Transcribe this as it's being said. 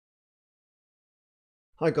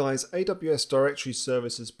Hi guys, AWS Directory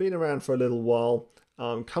Service has been around for a little while,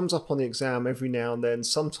 comes up on the exam every now and then,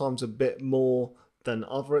 sometimes a bit more than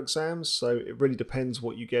other exams, so it really depends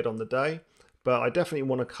what you get on the day. But I definitely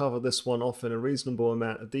want to cover this one off in a reasonable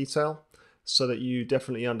amount of detail so that you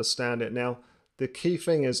definitely understand it. Now, the key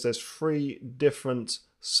thing is there's three different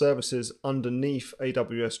services underneath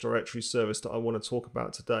AWS Directory Service that I want to talk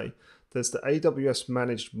about today. There's the AWS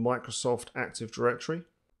Managed Microsoft Active Directory,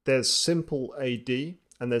 there's Simple AD,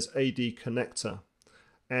 and there's AD Connector.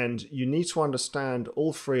 And you need to understand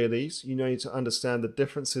all three of these. You need to understand the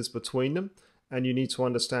differences between them, and you need to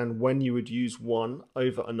understand when you would use one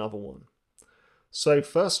over another one. So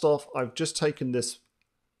first off, I've just taken this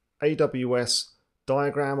AWS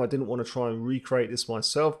diagram. I didn't want to try and recreate this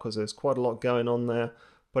myself because there's quite a lot going on there,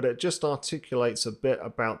 but it just articulates a bit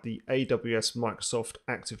about the AWS Microsoft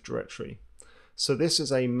Active Directory. So this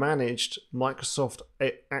is a managed Microsoft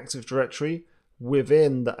Active Directory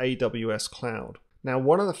within the AWS cloud. Now,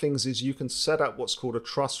 one of the things is you can set up what's called a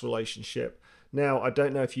trust relationship. Now, I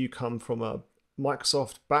don't know if you come from a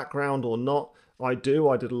Microsoft background or not. I do.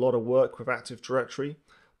 I did a lot of work with Active Directory,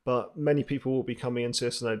 but many people will be coming into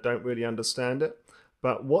this and they don't really understand it.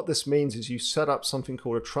 But what this means is you set up something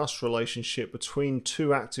called a trust relationship between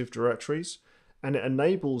two Active Directories, and it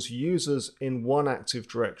enables users in one Active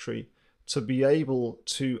Directory to be able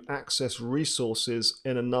to access resources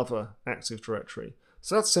in another Active Directory.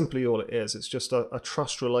 So that's simply all it is. It's just a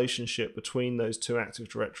trust relationship between those two Active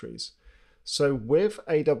Directories. So with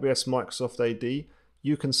AWS Microsoft AD,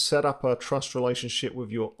 you can set up a trust relationship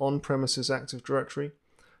with your on-premises Active Directory.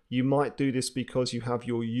 You might do this because you have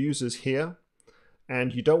your users here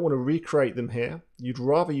and you don't want to recreate them here. You'd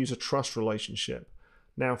rather use a trust relationship.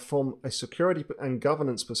 Now, from a security and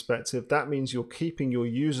governance perspective, that means you're keeping your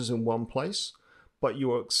users in one place, but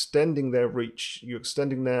you're extending their reach. You're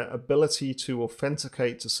extending their ability to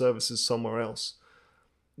authenticate to services somewhere else.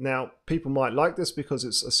 Now, people might like this because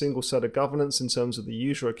it's a single set of governance in terms of the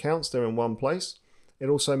user accounts. They're in one place. It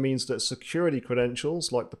also means that security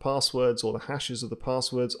credentials, like the passwords or the hashes of the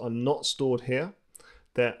passwords, are not stored here.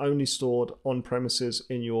 They're only stored on premises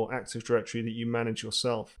in your Active Directory that you manage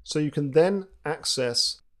yourself. So you can then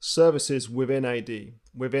access services within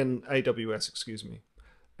AWS, excuse me.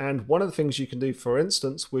 And one of the things you can do, for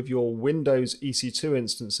instance, with your Windows EC2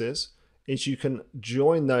 instances, is you can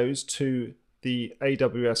join those to the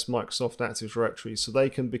AWS Microsoft Active Directory. So they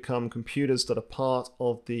can become computers that are part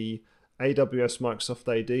of the AWS Microsoft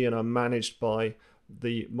AD and are managed by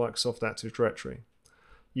the Microsoft Active Directory.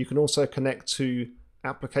 You can also connect to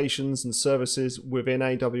applications and services within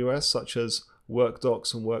AWS, such as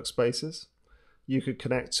WorkDocs and Workspaces. You could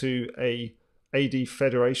connect to a AD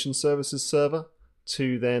Federation Services server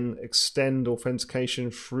to then extend authentication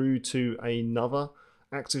through to another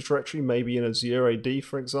Active Directory, maybe in Azure AD,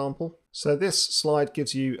 for example. So this slide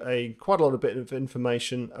gives you quite a lot of bit of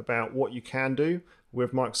information about what you can do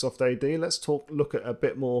with Microsoft AD. Let's look at a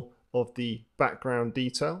bit more of the background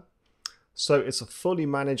detail. So it's a fully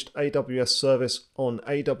managed AWS service on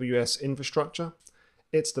AWS infrastructure.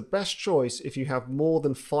 It's the best choice if you have more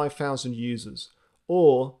than 5,000 users,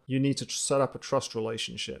 or you need to set up a trust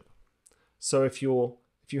relationship. So if you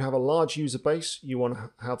have a large user base, you want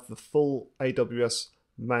to have the full AWS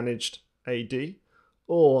managed AD,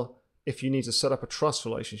 or if you need to set up a trust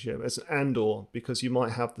relationship, it's an and/or, because you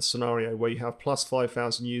might have the scenario where you have plus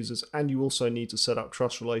 5,000 users and you also need to set up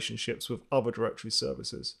trust relationships with other directory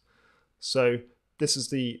services. So this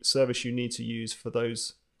is the service you need to use for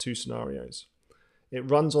those two scenarios. It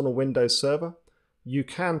runs on a Windows server. You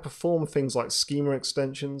can perform things like schema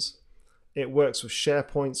extensions. It works with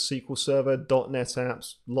SharePoint, SQL Server, .NET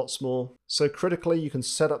apps, lots more. So critically, you can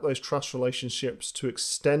set up those trust relationships to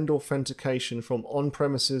extend authentication from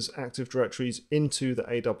on-premises Active Directories into the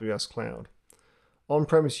AWS cloud.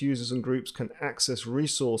 On-premise users and groups can access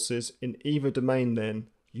resources in either domain then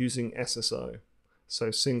using SSO. So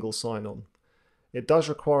single sign-on. It does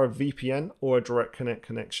require a VPN or a direct connect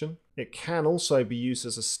connection. It can also be used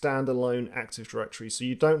as a standalone Active Directory, so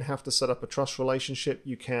you don't have to set up a trust relationship.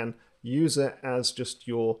 You can use it as just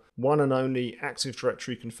your one and only Active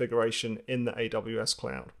Directory configuration in the AWS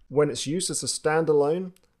cloud. When it's used as a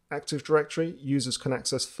standalone Active Directory, users can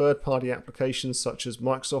access third-party applications such as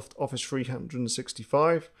Microsoft Office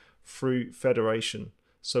 365 through Federation.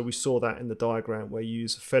 So we saw that in the diagram where you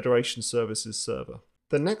use a Federation Services server.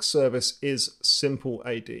 The next service is Simple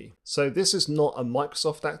AD. So this is not a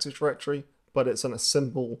Microsoft Active Directory, but it's a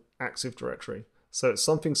simple Active Directory. So it's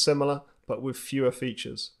something similar, but with fewer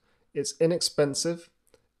features. It's inexpensive,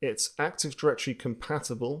 it's Active Directory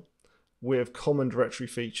compatible with common directory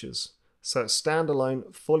features. So it's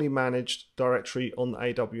standalone, fully managed directory on the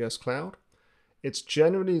AWS cloud. It's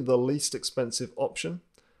generally the least expensive option,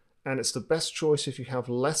 and it's the best choice if you have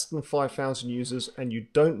less than 5,000 users and you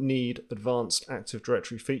don't need advanced Active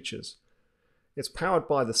Directory features. It's powered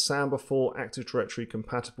by the Samba 4 Active Directory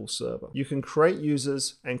compatible server. You can create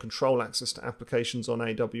users and control access to applications on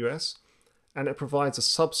AWS, and it provides a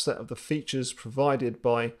subset of the features provided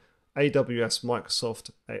by AWS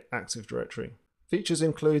Microsoft Active Directory. Features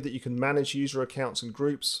include that you can manage user accounts and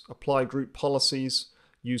groups, apply group policies,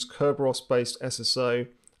 use Kerberos-based SSO,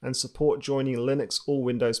 and support joining Linux or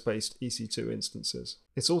Windows-based EC2 instances.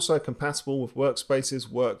 It's also compatible with Workspaces,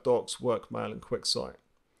 WorkDocs, WorkMail, and QuickSight.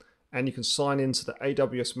 And you can sign into the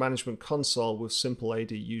AWS Management Console with Simple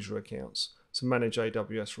AD user accounts to manage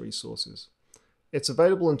AWS resources. It's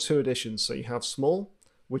available in 2 editions, so you have Small,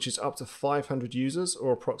 which is up to 500 users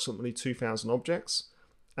or approximately 2,000 objects,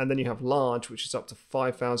 and then you have Large, which is up to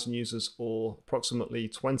 5,000 users or approximately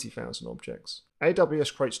 20,000 objects.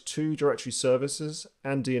 AWS creates 2 directory services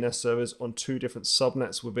and DNS servers on 2 different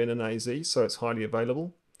subnets within an AZ, so it's highly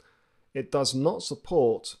available. It does not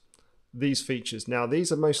support these features. Now,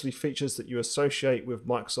 these are mostly features that you associate with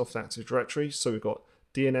Microsoft Active Directory. So we've got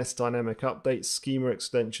DNS dynamic updates, schema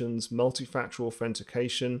extensions, multi-factor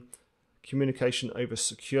authentication, communication over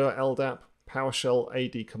secure LDAP, PowerShell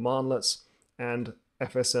AD commandlets, and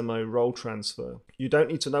FSMO role transfer. You don't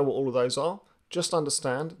need to know what all of those are. Just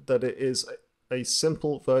understand that it is a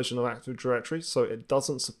simple version of Active Directory, so it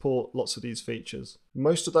doesn't support lots of these features.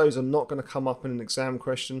 Most of those are not going to come up in an exam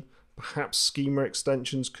question. Perhaps schema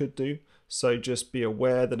extensions could do, so just be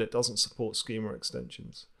aware that it doesn't support schema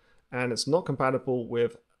extensions. And it's not compatible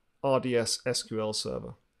with RDS SQL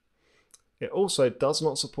Server. It also does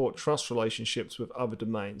not support trust relationships with other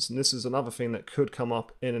domains, and this is another thing that could come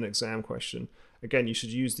up in an exam question. Again, you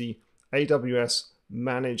should use the AWS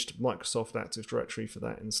Managed Microsoft Active Directory for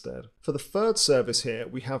that instead. For the third service here,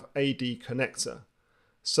 we have AD Connector.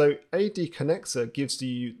 So AD Connector gives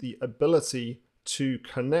you the ability to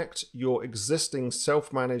connect your existing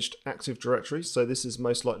self-managed Active Directory. So this is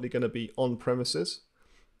most likely going to be on premises,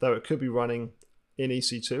 though it could be running in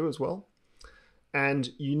EC2 as well. And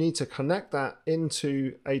you need to connect that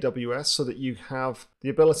into AWS so that you have the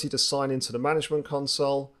ability to sign into the management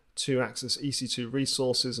console, to access EC2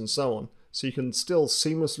 resources and so on. So you can still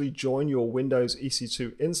seamlessly join your Windows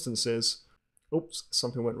EC2 instances. Oops,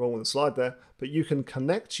 something went wrong with the slide there. But you can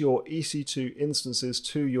connect your EC2 instances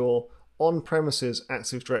to your on-premises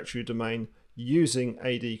Active Directory domain using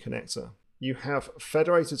AD Connector. You have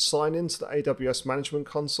federated sign-in to the AWS Management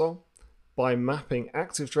Console by mapping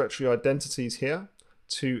Active Directory identities here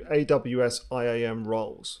to AWS IAM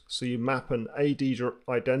roles. So you map an AD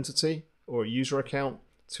identity or a user account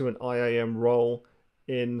to an IAM role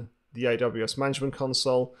in the AWS Management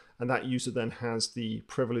Console, and that user then has the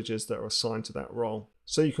privileges that are assigned to that role.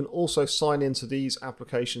 So you can also sign into these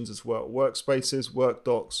applications as well, Workspaces,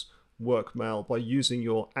 WorkDocs, WorkMail, by using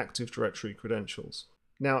your Active Directory credentials.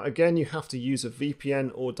 Now, again, you have to use a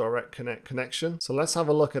VPN or direct connect connection. So let's have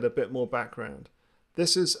a look at a bit more background.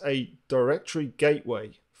 This is a directory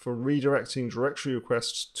gateway for redirecting directory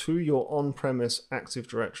requests to your on-premise Active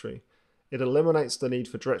Directory. It eliminates the need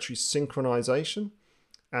for directory synchronization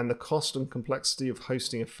and the cost and complexity of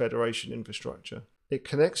hosting a federation infrastructure. It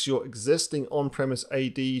connects your existing on-premise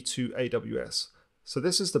AD to AWS. So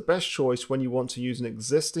this is the best choice when you want to use an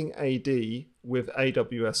existing AD with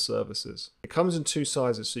AWS services. It comes in 2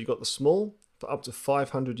 sizes. So you've got the small for up to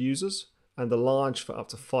 500 users and the large for up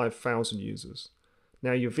to 5,000 users.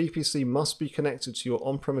 Now your VPC must be connected to your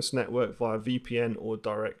on-premise network via VPN or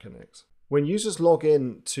Direct Connect. When users log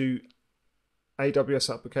in to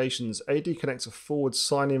AWS applications, AD Connector forwards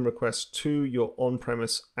sign-in requests to your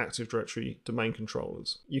on-premise Active Directory domain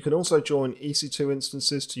controllers. You can also join EC2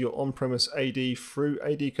 instances to your on-premise AD through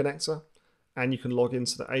AD Connector, and you can log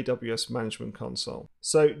into the AWS Management Console.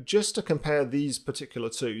 So just to compare these particular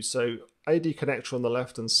 2, so AD Connector on the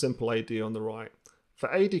left and Simple AD on the right.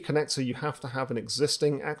 For AD Connector, you have to have an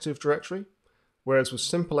existing Active Directory, whereas with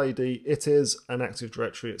Simple AD, it is an Active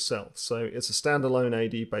Directory itself. So it's a standalone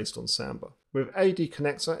AD based on Samba. With AD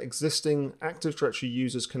Connector, existing Active Directory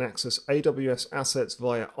users can access AWS assets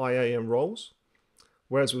via IAM roles,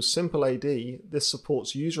 whereas with Simple AD, this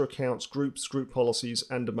supports user accounts, groups, group policies,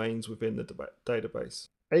 and domains within the database.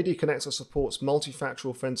 AD Connector supports multi-factor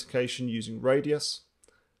authentication using Radius.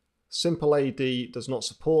 Simple AD does not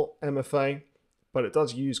support MFA, but it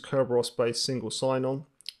does use Kerberos-based single sign-on,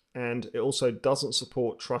 and it also doesn't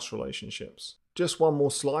support trust relationships. Just one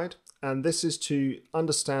more slide, and this is to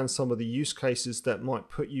understand some of the use cases that might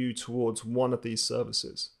put you towards one of these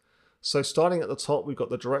services. So starting at the top, we've got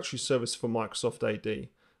the directory service for Microsoft AD.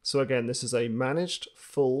 So again, this is a managed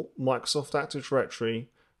full Microsoft Active Directory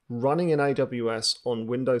running in AWS on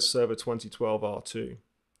Windows Server 2012 R2.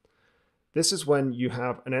 This is when you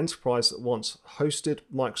have an enterprise that wants hosted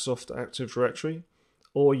Microsoft Active Directory,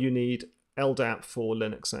 or you need LDAP for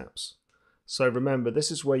Linux apps. So remember, this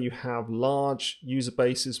is where you have large user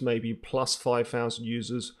bases, maybe plus 5,000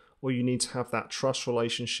 users, or you need to have that trust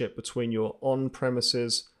relationship between your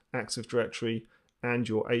on-premises Active Directory and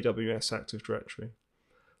your AWS Active Directory.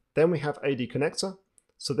 Then we have AD Connector.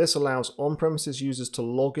 So this allows on-premises users to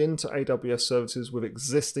log into AWS services with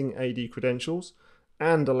existing AD credentials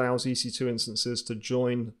and allows EC2 instances to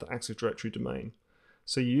join the Active Directory domain.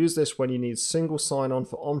 So you use this when you need single sign-on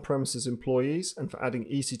for on-premises employees and for adding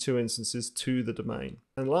EC2 instances to the domain.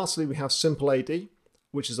 And lastly, we have Simple AD,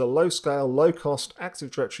 which is a low-scale, low-cost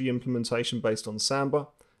Active Directory implementation based on Samba.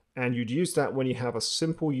 And you'd use that when you have a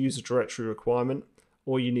simple user directory requirement,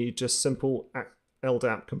 or you need just simple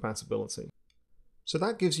LDAP compatibility. So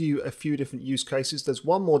that gives you a few different use cases. There's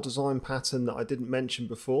one more design pattern that I didn't mention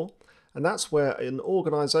before, and that's where an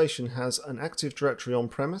organization has an Active Directory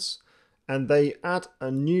on-premise, and they add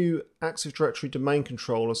a new Active Directory domain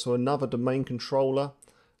controller, so another domain controller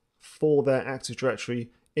for their Active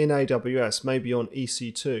Directory in AWS, maybe on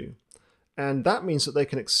EC2. And that means that they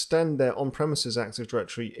can extend their on-premises Active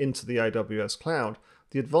Directory into the AWS cloud.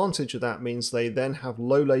 The advantage of that means they then have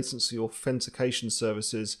low latency authentication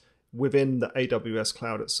services within the AWS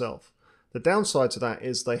cloud itself. The downside to that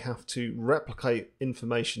is they have to replicate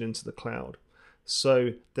information into the cloud.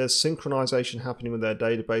 So there's synchronization happening with their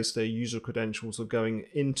database. Their user credentials are going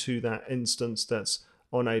into that instance that's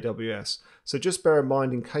on AWS. So just bear in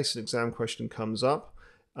mind, in case an exam question comes up,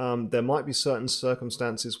 there might be certain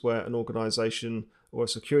circumstances where an organization or a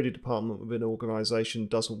security department within an organization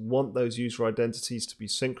doesn't want those user identities to be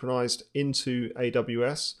synchronized into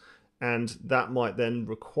AWS, and that might then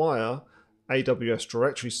require AWS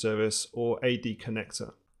Directory Service or AD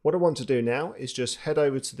Connector. What I want to do now is just head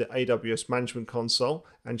over to the AWS Management Console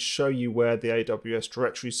and show you where the AWS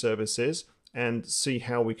Directory Service is and see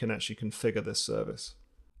how we can actually configure this service.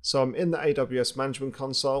 So I'm in the AWS Management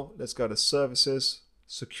Console. Let's go to Services,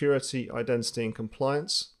 Security, Identity and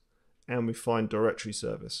Compliance, and we find Directory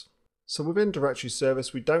Service. So within Directory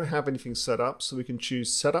Service, we don't have anything set up, so we can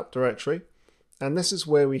choose Setup Directory, and this is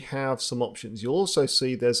where we have some options. You'll also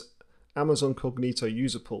see there's Amazon Cognito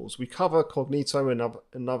user pools. We cover Cognito in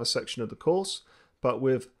another section of the course, but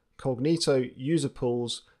with Cognito user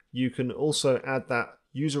pools, you can also add that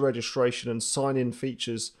user registration and sign-in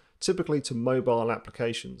features typically to mobile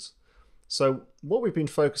applications. So what we've been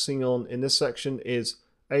focusing on in this section is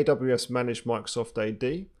AWS Managed Microsoft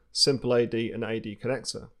AD, Simple AD, and AD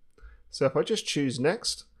Connector. So if I just choose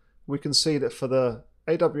Next, we can see that for the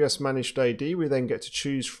AWS Managed AD, we then get to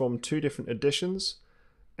choose from two different editions,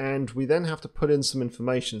 and we then have to put in some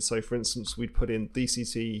information. So for instance, we'd put in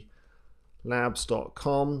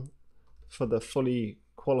dctlabs.com for the fully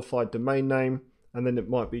qualified domain name, and then it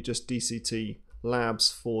might be just DCT Labs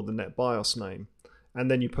for the NetBIOS name. And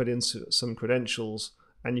then you put in some credentials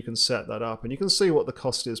and you can set that up, and you can see what the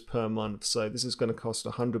cost is per month. So this is going to cost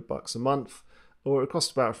 $100 a month, or it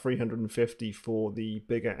costs about $350 for the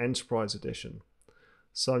bigger enterprise edition.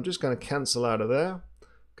 So I'm just going to cancel out of there,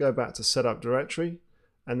 go back to Setup Directory,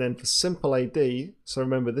 and then for Simple AD, so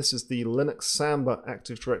remember this is the Linux Samba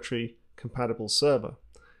Active Directory compatible server,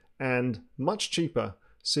 and much cheaper.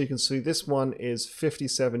 So you can see this one is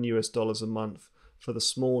 $57 US a month for the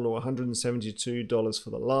small, or $172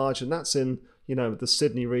 for the large, and that's in, you know, the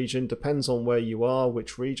Sydney region. Depends on where you are,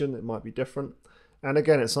 which region, it might be different. And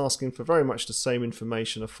again, it's asking for very much the same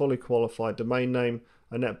information: a fully qualified domain name,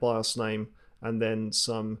 a NetBIOS name, and then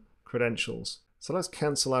some credentials. So let's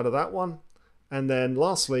cancel out of that one. And then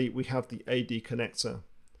lastly, we have the AD connector.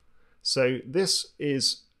 So this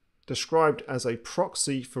is described as a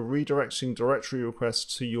proxy for redirecting directory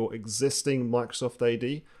requests to your existing Microsoft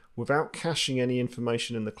AD without caching any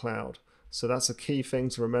information in the cloud. So that's a key thing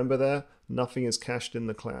to remember there. Nothing is cached in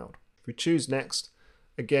the cloud. If we choose Next,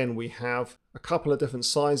 again, we have a couple of different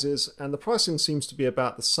sizes, and the pricing seems to be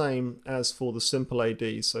about the same as for the Simple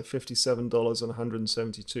AD, so $57 and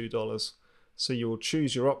 $172. So you will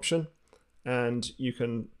choose your option, and you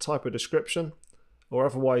can type a description, or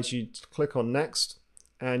otherwise you click on Next,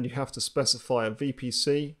 and you have to specify a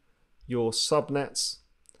VPC, your subnets,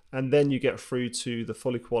 and then you get through to the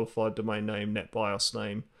fully qualified domain name, NetBIOS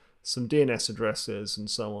name, some DNS addresses, and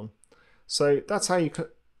so on. So that's how you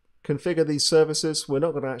configure these services. We're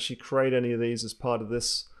not going to actually create any of these as part of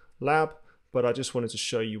this lab, but I just wanted to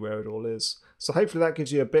show you where it all is. So hopefully that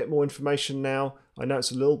gives you a bit more information now. I know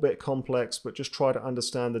it's a little bit complex, but just try to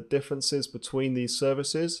understand the differences between these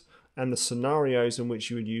services and the scenarios in which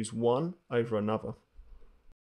you would use one over another.